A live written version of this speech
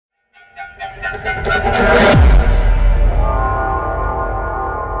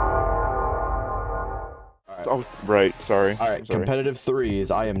right. Sorry. All right. Sorry. Competitive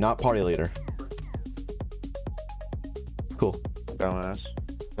threes. I am not party leader. Cool. Dumbass.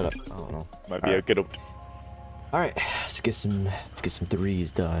 Shut up. I don't know. Might be a good. All right. Let's get some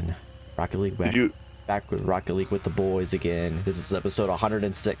threes done. Rocket League back. Back with Rocket League with the boys again. This is episode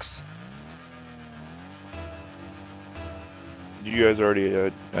 106. You guys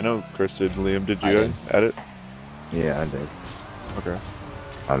already. I know Chris did. Liam, did you add it? Yeah, I did. Okay.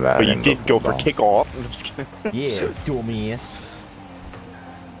 But you did go for kickoff. I'm just kidding. Yeah, dumbass.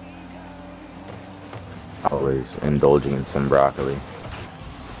 Always indulging in some broccoli.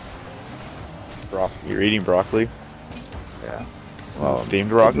 You're eating broccoli? Yeah. Well, steamed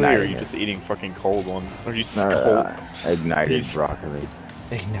broccoli, or are you just eating fucking cold one? Or you cold? Ignited broccoli.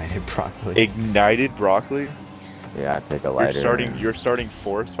 Ignited broccoli. Ignited broccoli? Yeah, I take a lighter. You're starting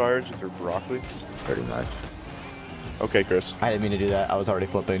forest fires with your broccoli? Pretty much. Okay, Chris. I didn't mean to do that. I was already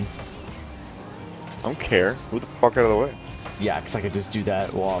flipping. I don't care. Move the fuck out of the way. Yeah, because I could just do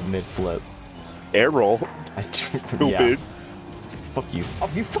that while I'm mid-flip. Air roll. Stupid. Yeah. Fuck you. Oh,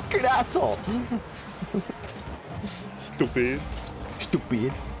 you fucking asshole. Stupid.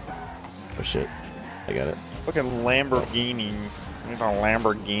 Stupid. Oh shit. I got it. Fucking Lamborghini. It's a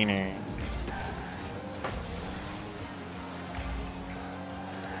Lamborghini.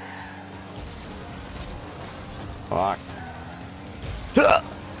 Fuck.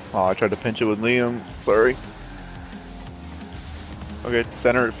 Oh, I tried to pinch it with Liam. Sorry. Okay,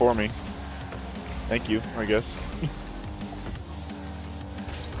 center it for me. Thank you, I guess.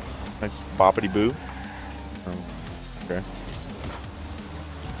 Nice boppity boo. Oh, okay.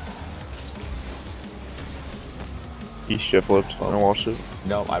 He shift flipped and wall shift.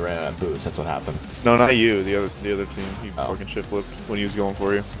 No, I ran out of boots. That's what happened. No, not you. The other team. He fucking shift flipped when he was going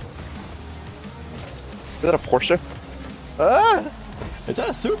for you. Is that a Porsche? Ah! Is that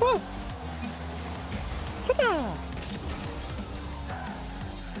a Supra?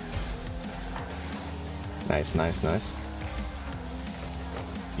 Nice, nice, nice.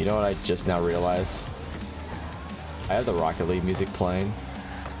 You know what I just now realized? I have the Rocket League music playing.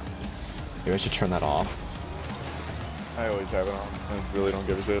 Maybe I should turn that off. I always have it on. I really don't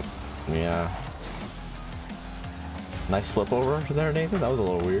give a shit. Yeah. Nice flip over there, Nathan. That was a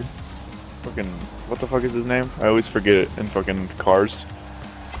little weird. Fucking, what the fuck is his name? I always forget it in fucking Cars.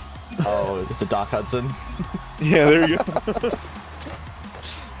 Oh, the Doc Hudson. Yeah, there you go.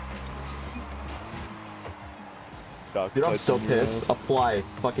 Doc Dude, I'm so Hudson, pissed. A fly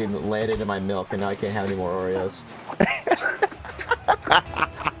fucking landed in my milk, and now I can't have any more Oreos.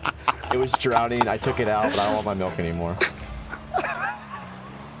 It was drowning. I took it out, but I don't want my milk anymore.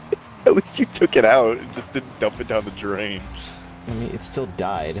 At least you took it out and just didn't dump it down the drain. I mean, it still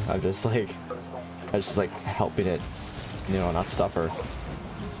died. I was just like helping it, you know, not suffer.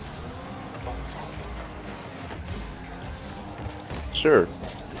 Sure.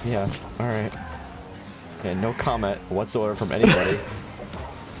 Yeah. All right. And no comment whatsoever from anybody.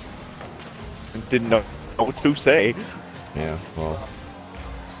 Didn't know what to say. Yeah. Well.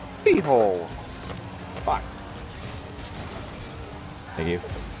 Beehole. Fuck. Thank you.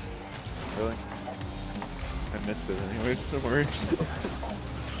 Really? I missed it anyways, don't worry.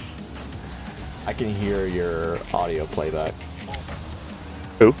 I can hear your audio playback.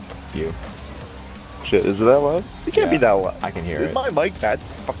 Who? You. Shit, is it that loud? It can't be that loud. I can hear Is it. my mic that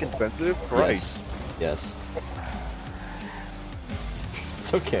fucking sensitive? Christ. Yes.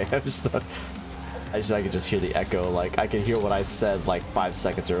 It's okay. I could just hear the echo. Like I can hear what I said like 5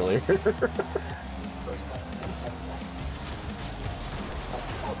 seconds earlier.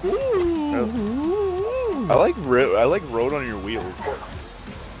 I like road on your wheels.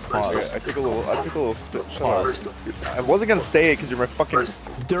 Pause. I took a little spit. Pause. I wasn't gonna say it because you're my fucking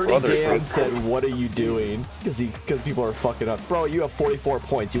Dirty brother, Dan Chris. said, "What are you doing?" Because people are fucking up. Bro, you have 44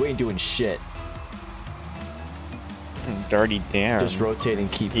 points. You ain't doing shit. Dirty Dan. Just rotate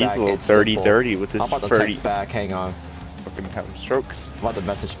and keep He's back. a little It's dirty simple. dirty with this How about the 30. text back? Hang on. Fucking having a stroke. I'm about to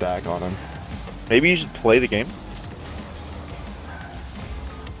message back on him. Maybe you should play the game.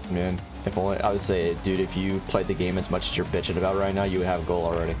 Man, if only I would say, dude, if you played the game as much as you're bitching about right now, you would have a goal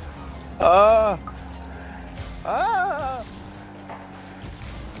already. Ah.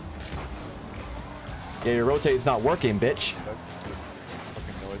 Yeah, your rotate's not working, bitch. That's the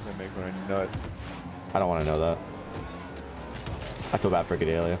fucking noise I make when I nut. I don't want to know that. I feel bad for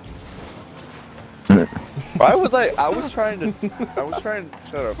Gedalia. Why was I was trying to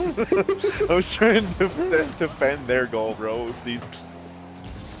shut up. I was trying to defend their goal, bro. Oopsies.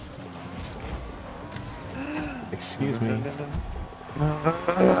 Excuse me.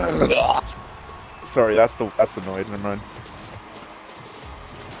 Sorry, that's the noise. Never mind.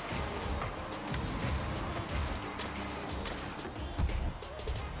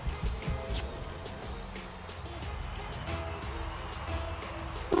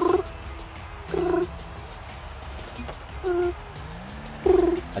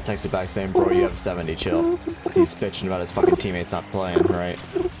 texted back saying, bro, you have 70, chill. He's bitching about his fucking teammates not playing, right?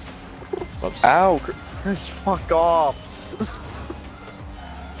 Whoops. Ow, Chris, fuck off.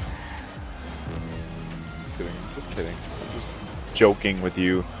 Just kidding, just kidding. I'm just joking with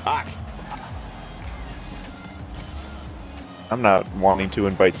you. Fuck. I'm not wanting to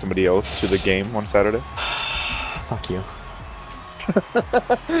invite somebody else to the game on Saturday. Fuck you.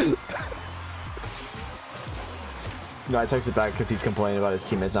 No, I texted back because he's complaining about his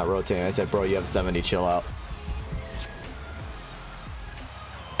teammates not rotating. I said, bro, you have 70, chill out.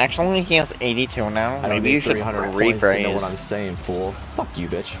 Actually, he has 82 now. I don't Maybe need you should 300 points to know what rephrase. I'm saying, fool. Fuck you,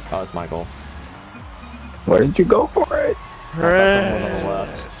 bitch. Oh, that's my goal. Why didn't you go for it? I thought someone was on the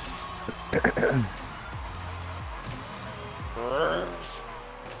left.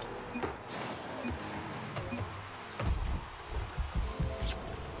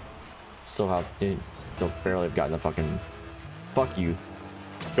 Still have, dude, still barely have gotten the fucking. Fuck you.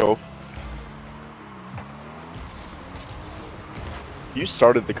 Go. You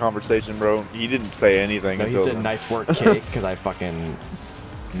started the conversation, bro. He didn't say anything. No, he until said then. nice work, Cake, because I fucking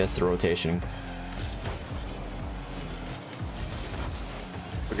missed the rotation.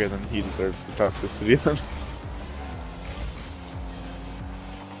 Okay, then he deserves the toxicity then.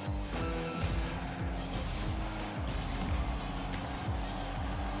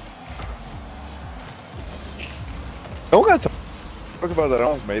 No one got to talk about that. I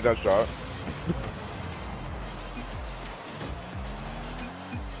almost made that shot.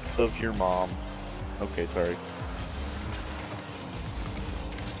 Love your mom. Okay, sorry.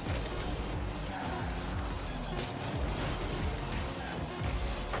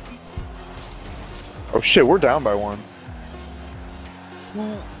 Oh shit, we're down by one.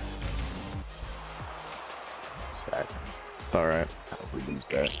 Sad. It's alright. How we lose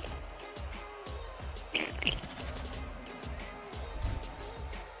that?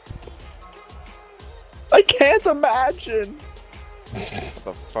 I can't imagine! What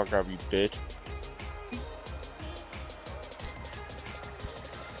the fuck up, you bitch?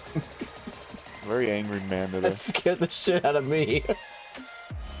 Very angry man today. That scared the shit out of me.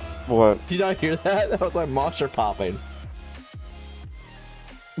 What? Did you not hear that? That was my monster popping.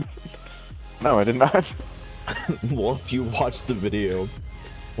 No, I did not. Well, if you watch the video,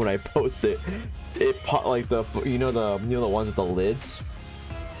 when I post it, it popped like the you know the ones with the lids.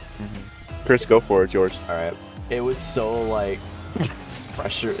 Chris, go for it. It's yours. All right. It was so like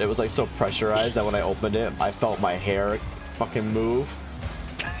pressure. It was like so pressurized that when I opened it, I felt my hair fucking move.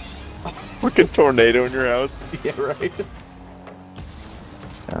 Fucking tornado in your house. Yeah, right.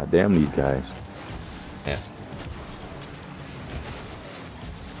 God damn these guys. Yeah.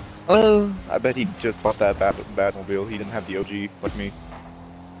 Hello. I bet he just bought that Batmobile. He didn't have the OG like me.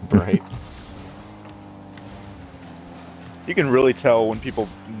 Right. You can really tell when people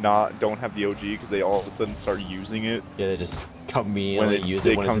don't have the OG because they all of a sudden start using it. Yeah, they just conveniently When use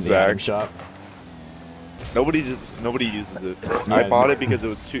it it when it's in comes the item back. shop. Nobody uses it. Yeah, I bought it because it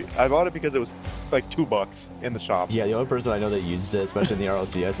was like $2 in the shop. Yeah, the only person I know that uses it, especially in the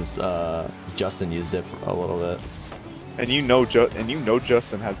RLCS, is Justin used it for a little bit. And you know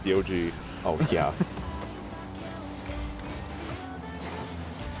Justin has the OG. Oh yeah.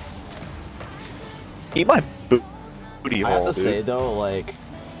 Eat my booty I have hole, to dude. say though, like,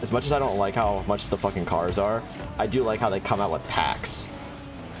 as much as I don't like how much the fucking cars are, I do like how they come out with packs.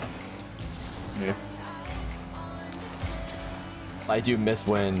 Yeah. I do miss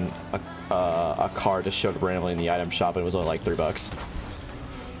when a car just showed up randomly in the item shop and it was only like $3.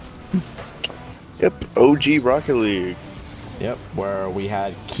 Yep. OG Rocket League. Yep, where we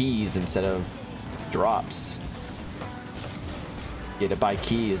had keys instead of drops. You had to buy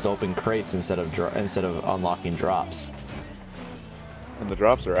keys, open crates instead of unlocking drops. And the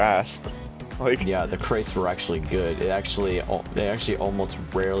drops are ass. Like, Yeah, the crates were actually good. They actually almost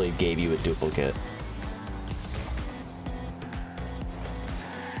rarely gave you a duplicate.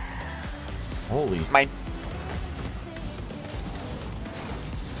 Holy. My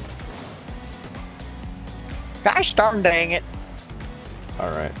gosh darn dang it.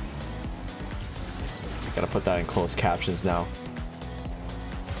 Alright. Gotta put that in closed captions now.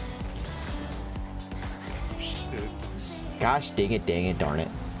 shit. Gosh dang it, darn it.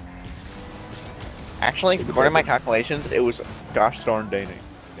 Actually, according to my calculations, It was gosh darn dang it.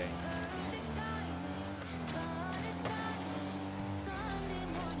 Dang.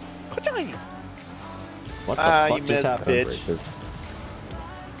 What the Ah, fuck you just missed, happened? bitch.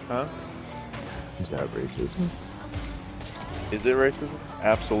 Huh? Is that racism? Is it racism?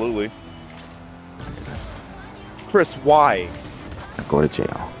 Absolutely. Chris, why? Go to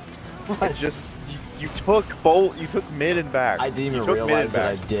jail. I just You took both. You took mid and back. I didn't You even took mid realize and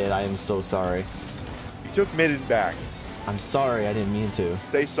that I back. did. I am so sorry. You took mid and back. I'm sorry. I didn't mean to.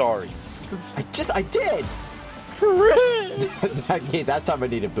 Say sorry. I did. Chris! that time I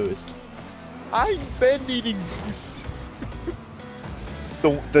need a boost. I've been needing boost.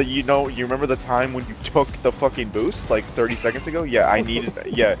 You remember the time when you took the fucking boost like 30 seconds ago? Yeah, I needed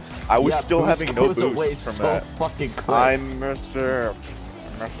that. Yeah, I was still boost having no goes boost away from so that. fucking quick. I missed it.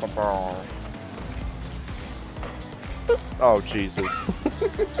 Missed the ball. Oh Jesus!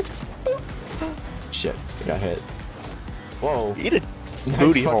 Shit, I got hit. Whoa. Eat a Nice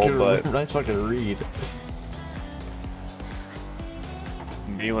booty hole, fucking- but nice fucking read.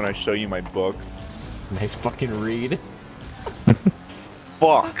 me when I show you my book. Nice fucking read.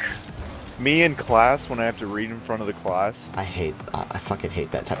 Fuck. Me in class when I have to read in front of the class. I fucking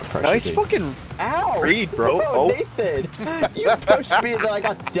hate that type of pressure. Nice dude. fucking Ow! read, bro. Oh. Nathan! You pushed me and then I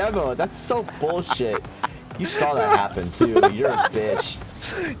got demoed. That's so bullshit. You saw that happen too. You're a bitch.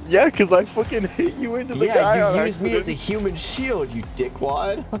 Yeah, cause I fucking hit you into the guy. Yeah, on you used me as a accident. human shield, you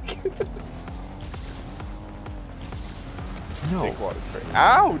dickwad. No. Dickwad is great.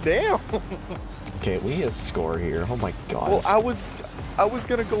 Ow, damn. Okay, we need a score here. Oh my god. Well, I was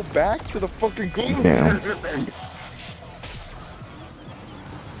gonna go back to the fucking glue. Yeah.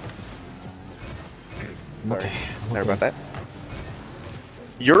 Okay. Sorry about that.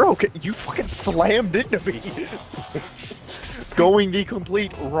 You're okay. You fucking slammed into me. Going the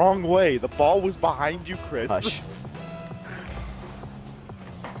complete wrong way. The ball was behind you, Chris. Hush.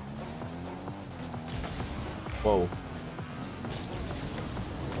 Whoa.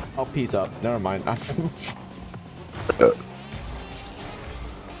 Oh, peace up. Never mind.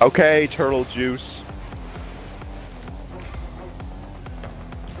 Okay, turtle juice.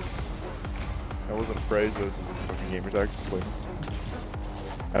 That wasn't a phrase. This is a fucking gamer tag.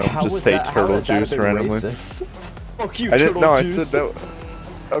 I don't How just was say that- how turtle would that have juice been randomly. racist? Fuck you, I didn't turtle know. I juice. said that.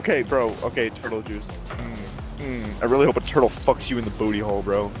 Okay, bro. Okay, turtle juice. I really hope a turtle fucks you in the booty hole,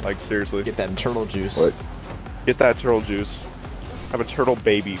 bro. Like seriously. Get that turtle juice. What? Get that turtle juice. Have a turtle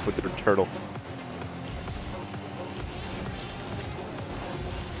baby with your turtle.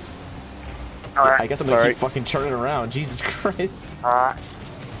 I guess I'm gonna Alright. keep fucking turning around. Jesus Christ.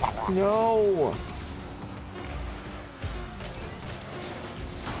 No.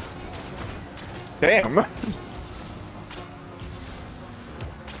 Damn.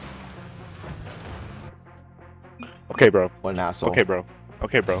 Okay, bro. What an asshole. Okay, bro.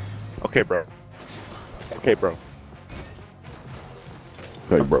 Okay, bro. Okay, bro. Okay, bro.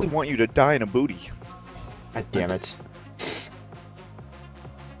 Okay, I bro. really want you to die in a booty. God damn it.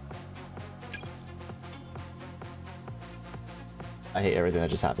 I hate everything that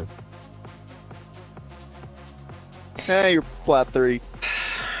just happened. Hey, you're flat 3.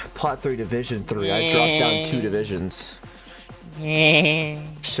 Plot 3, Division 3. I dropped down 2 divisions.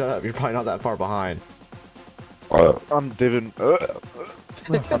 Shut up, you're probably not that far behind. I'm Division 4.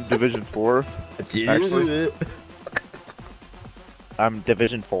 Actually. I'm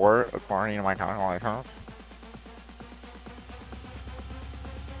Division 4 according to my calculations.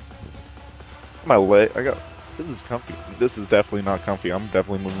 My leg. I got. This is comfy. This is definitely not comfy. I'm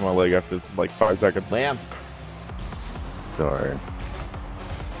definitely moving my leg after like 5 seconds. Lamb. Sorry.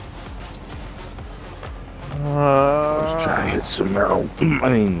 Uh, Try to hit some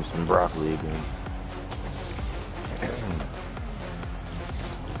some broccoli again.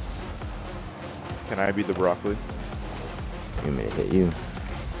 Can I be the broccoli? You may hit you.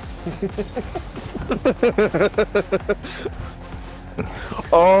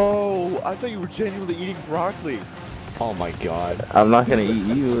 Oh, I thought you were genuinely eating broccoli. Oh my god. I'm not gonna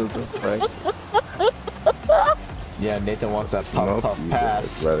eat you, right? Yeah, Nathan wants that Smoke puff you,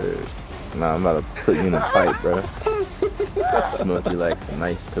 pass. brother. Nah, I'm about to put you in a fight, bro. Smoke you like some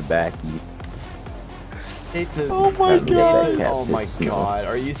nice tobacco. Nathan. Oh my Nathan, god. Oh my It's smoke. god.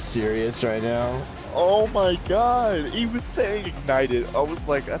 Are you serious right now? Oh my god. He was saying ignited. I was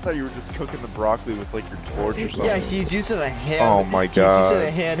like, I thought you were just cooking the broccoli with like your torch or something. Yeah, he's using a hand. Oh my He's using God. a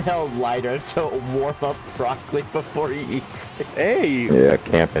handheld lighter to warm up broccoli before he eats it. Hey. Yeah,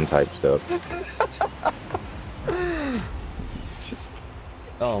 camping type stuff. Just...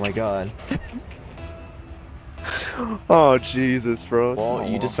 Oh my god. Oh Jesus, bro. It's Well,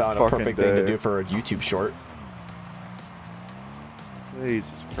 been you a just long found a fucking perfect thing to day. do for a YouTube short.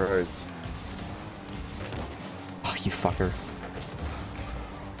 Jesus Christ. Oh, you fucker.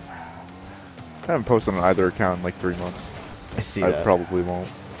 I haven't posted on either account in like 3 months. I see I that. probably won't.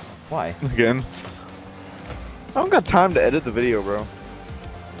 Why? Again. I don't got time to edit the video, bro.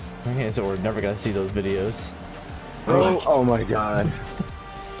 Okay, so we're never gonna see those videos. Oh my god.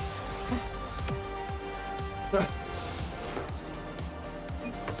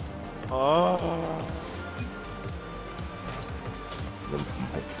 Oh.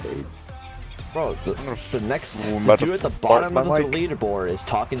 Bro, the next I'm the about dude to at the fart bottom my of the mic. leaderboard is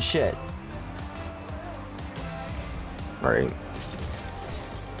talking shit. Right.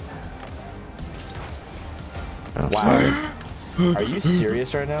 I'm Wow. sorry. Are you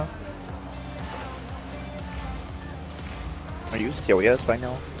serious right now? Are you serious right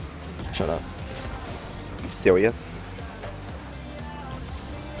now? Shut up. Are you serious?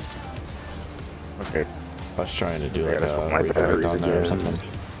 Okay. I was trying to do I like gotta a put my redirect batteries on there or again. something.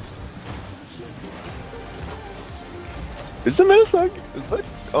 Is the Minnesota? Is that?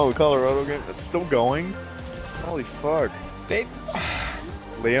 Oh, Colorado game. It's still going. Holy fuck. They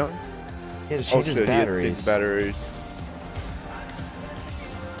Leon. he had to change his shit, he had to change batteries. the batteries.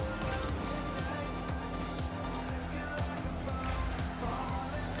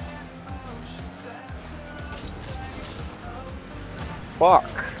 Fuck.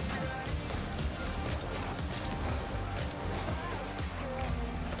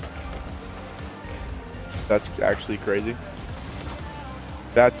 That's actually crazy.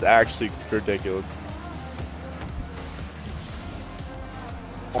 That's actually ridiculous.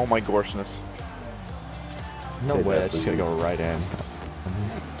 Oh my gorshness. No Say way, that, that's just gonna go right in.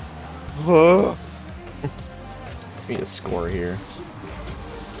 We need a score here.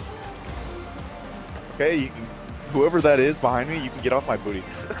 Okay, you can, whoever that is behind me, you can get off my booty.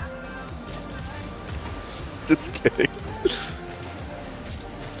 Just kidding.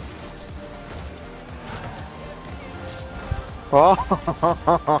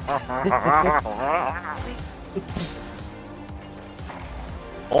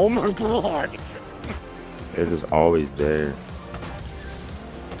 Oh my god! They're just always there.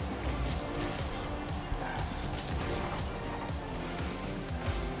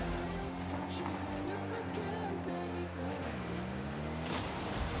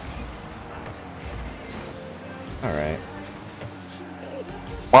 Alright.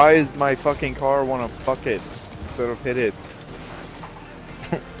 Why is my fucking car wanna fuck it instead of hit it?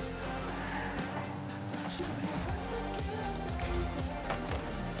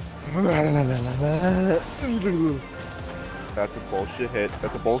 That's a bullshit hit.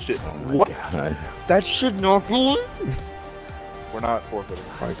 That's a bullshit. Oh my What? God. That should not be. We're not forfeiting.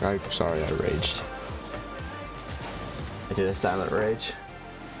 Like, I'm sorry, I raged. I did a silent rage.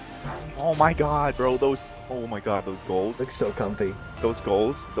 Oh my god, bro. Those. Oh my god, those goals. Looks so comfy. Those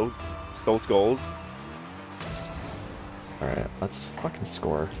goals. Those goals. Alright, let's fucking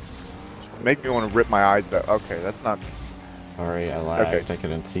score. Make me want to rip my eyes out. Okay, that's not. Sorry, I lagged. Okay. I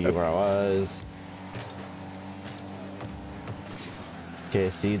couldn't see where I was. Okay,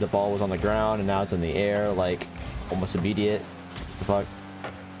 see, the ball was on the ground and now it's in the air, like, almost immediate. The fuck?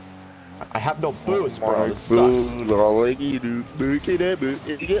 I have no boost, bro. This sucks.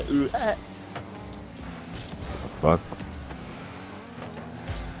 Fuck.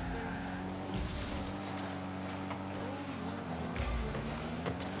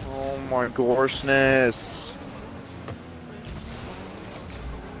 Oh my gorshness.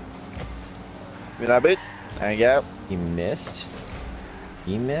 Give me that bitch. Hang out. He missed.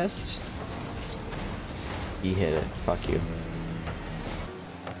 He missed. He hit it. Fuck you.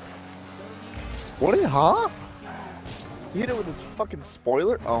 What is, huh? You hit it with his fucking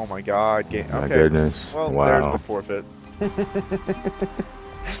spoiler? Oh my god. Game. My Okay. goodness. Well, Wow. there's the forfeit.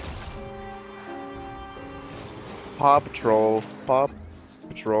 Paw Patrol. Paw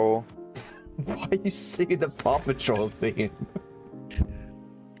Patrol. Why are you singing the Paw Patrol theme?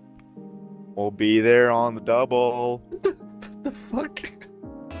 We'll be there on the double. The fuck?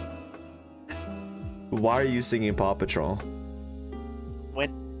 Why are you singing Paw Patrol?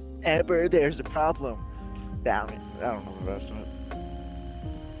 Whenever there's a problem. Damn it. I don't know the rest of it.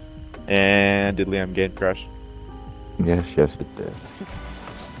 And did Liam Gain crash? Yes, it did.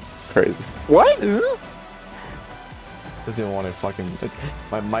 Crazy. What? Doesn't even want to fucking.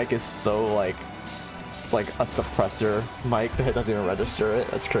 My mic is so like, it's like a suppressor mic that it doesn't even register it.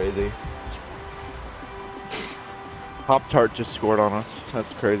 That's crazy. Pop Tart just scored on us.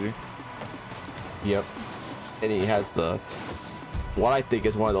 That's crazy. Yep. And he has the. What I think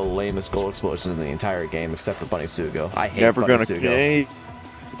is one of the lamest goal explosions in the entire game, except for Bunny Sugo. I hate Never Bunny gonna Sugo. say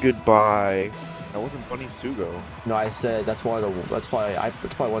goodbye. That wasn't Bunny Sugo. No, I said that's one of the. That's probably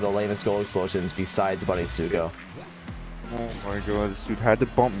one of the lamest goal explosions besides Bunny Sugo. Oh my god, this dude had to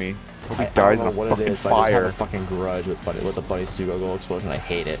bump me. Hope he I dies don't in know a what it fucking is, but I just have a fire. fucking grudge with the Bunny Sugo goal explosion. I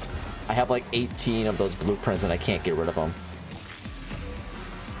hate it. I have like 18 of those blueprints and I can't get rid of them.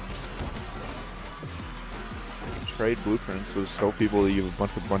 trade blueprints. So just tell people that you have a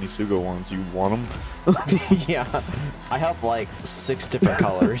bunch of Bunny Sugo ones. You want them? Yeah, I have like 6 different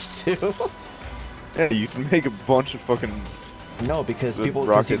colors too. Yeah, you can make a bunch of fucking. No, because The you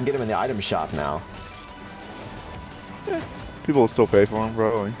rocket- can get them in the item shop now. People will still pay for them,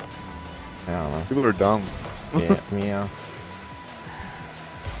 probably. I don't know. People are dumb. Yeah, yeah.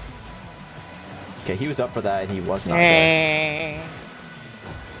 Okay, he was up for that and he was not dead.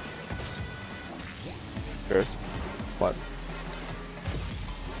 Chris, What?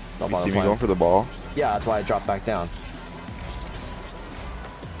 you see me going for the ball? Yeah, that's why I dropped back down.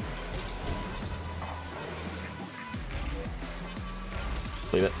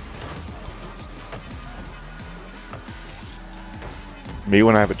 Leave it. Me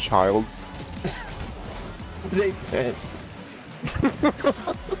when I have a child. They fit.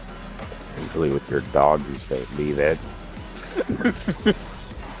 Usually with your dog, you say, leave it.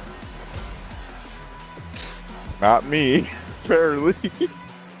 Not me, apparently.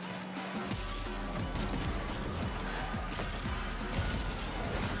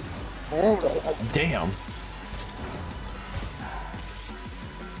 Damn.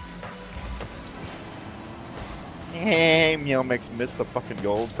 Hey, Meow Mix missed the fucking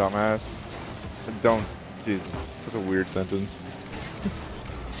goal, dumbass. Don't, Jesus, such a weird sentence.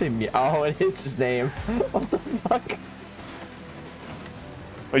 Say me. Oh, it is his name. What the fuck?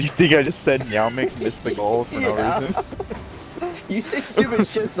 Oh, you think I just said Meow Mix missed the goal for no Yeah. reason? You say stupid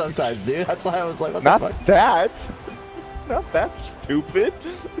shit sometimes, dude. That's why I was like, what Not the fuck? that. Not that stupid.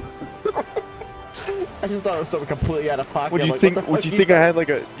 I just thought it was something completely out of pocket. Would I'm you like, think? what the Would fuck you think I had like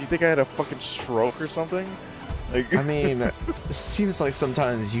a? You think I had a fucking stroke or something? Like, I mean, it seems like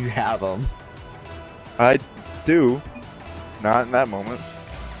sometimes you have them. I do. Not in that moment.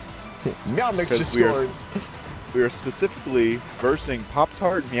 Meow Mix just Because scored. we are specifically versing Pop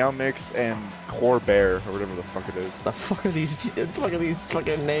Tart, Meow Mix, and Core Bear, or whatever the fuck it is. The fuck are these? Fuck are these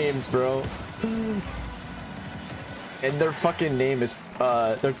fucking names, bro? And their fucking name is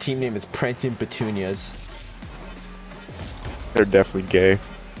their team name is Prancing Petunias. They're definitely gay,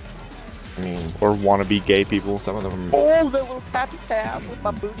 I mean, or wannabe gay people. some of them. Oh, that little tappy tap with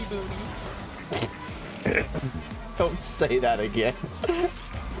my booty booty. Don't say that again.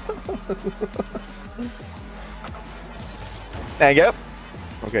 Dang it.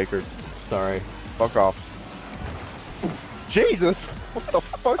 Okay, Chris. Sorry. Fuck off. Jesus! What the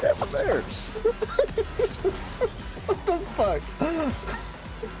fuck happened there? What the fuck?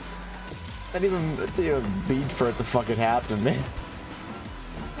 I didn't even beat for it to fucking happen, man.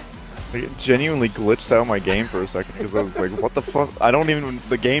 I genuinely glitched out my game for a second because I was like, what the fuck? I don't even,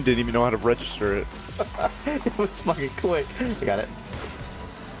 the game didn't even know how to register it. It was fucking quick. I got it.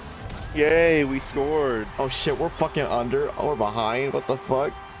 Yay, we scored. Oh shit, we're fucking under. Oh, we're behind. What the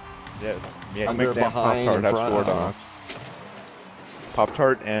fuck? Yes. Meow Under, Mix and behind, Pop-Tart in have front, scored on uh-huh. us.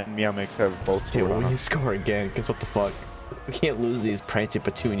 Pop-Tart and Meow Mix have both Okay, scored well, on we us. score again, because what the fuck? We can't lose these Prancing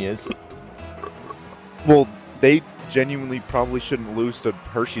Petunias. Well, they genuinely probably shouldn't lose to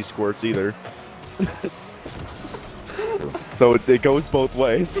Hershey Squirts either. So it goes both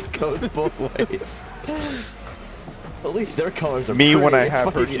ways. It goes both ways. At least their colors are Me pretty. when I It's have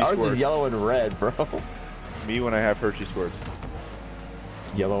fucking- Hershey Ours Squirts. is yellow and red, bro. Me when I have Hershey Squirts.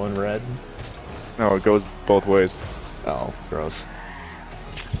 Yellow and red? No, it goes both ways. Oh, gross.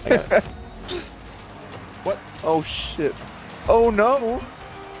 I got it. What? Oh shit. Oh no!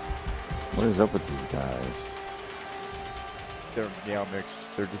 What is up with these guys? They're Meow Mix.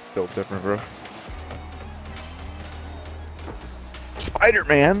 They're just built different, bro.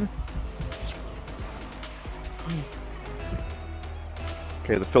 Spider-Man!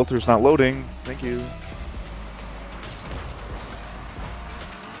 Okay, the filter's not loading. Thank you.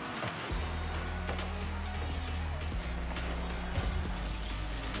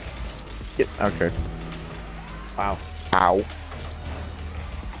 Okay. Wow. Ow.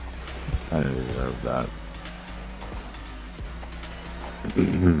 I didn't deserve that.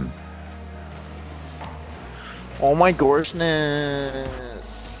 Oh my gorshness.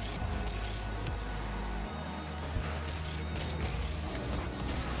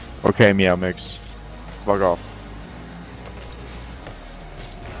 Okay, Meow Mix. Fuck off.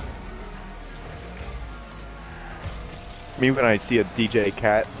 Me when I see a DJ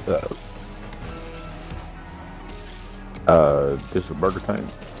cat. This is burger time.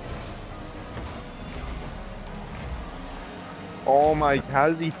 Oh my, how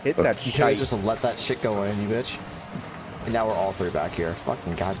does he hit that You could've shit? just let that shit go in, you bitch. And now we're all three back here.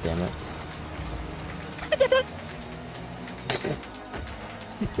 Fucking goddamn it.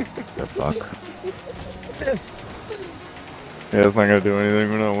 The fuck? Yeah, it's not gonna do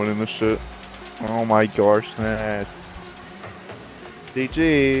anything. We're not winning this shit. Oh my gosh-ness.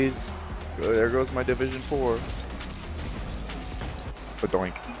 GG's. There goes my Division 4.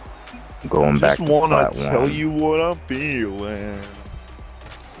 Badoink. Going back Just to wanna flat tell one. you what I'm feeling.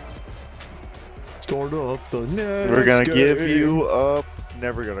 Start up the next We're gonna game. give you up.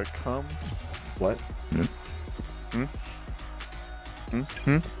 Never gonna come. What? Hmm?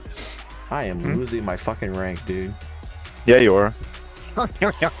 I am losing my fucking rank, dude. Yeah, you are.